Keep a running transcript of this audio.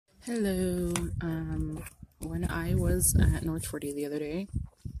Hello. When I was at North 40 the other day,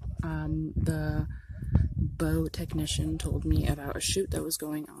 the bow technician told me about a shoot that was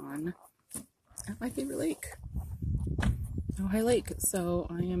going on at my favorite lake, Owhi Lake. So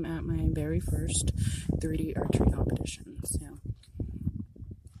I am at my very first 3D archery competition. So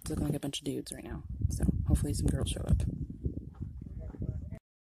it's looking like a bunch of dudes right now. So hopefully some girls show up.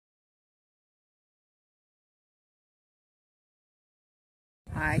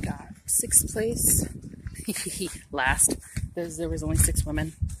 I got 6th place. Last. There was only 6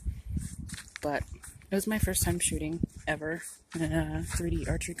 women. But it was my first time shooting ever in a 3D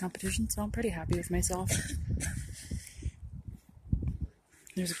archery competition, so I'm pretty happy with myself.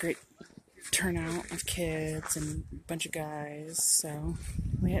 There's a great turnout of kids and a bunch of guys, so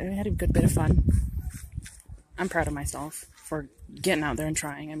we had a good bit of fun. I'm proud of myself for getting out there and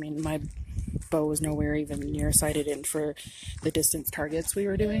trying. I mean, my bow was nowhere even near-sighted in for the distance targets we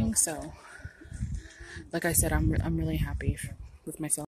were doing, so like I said, I'm really happy with myself.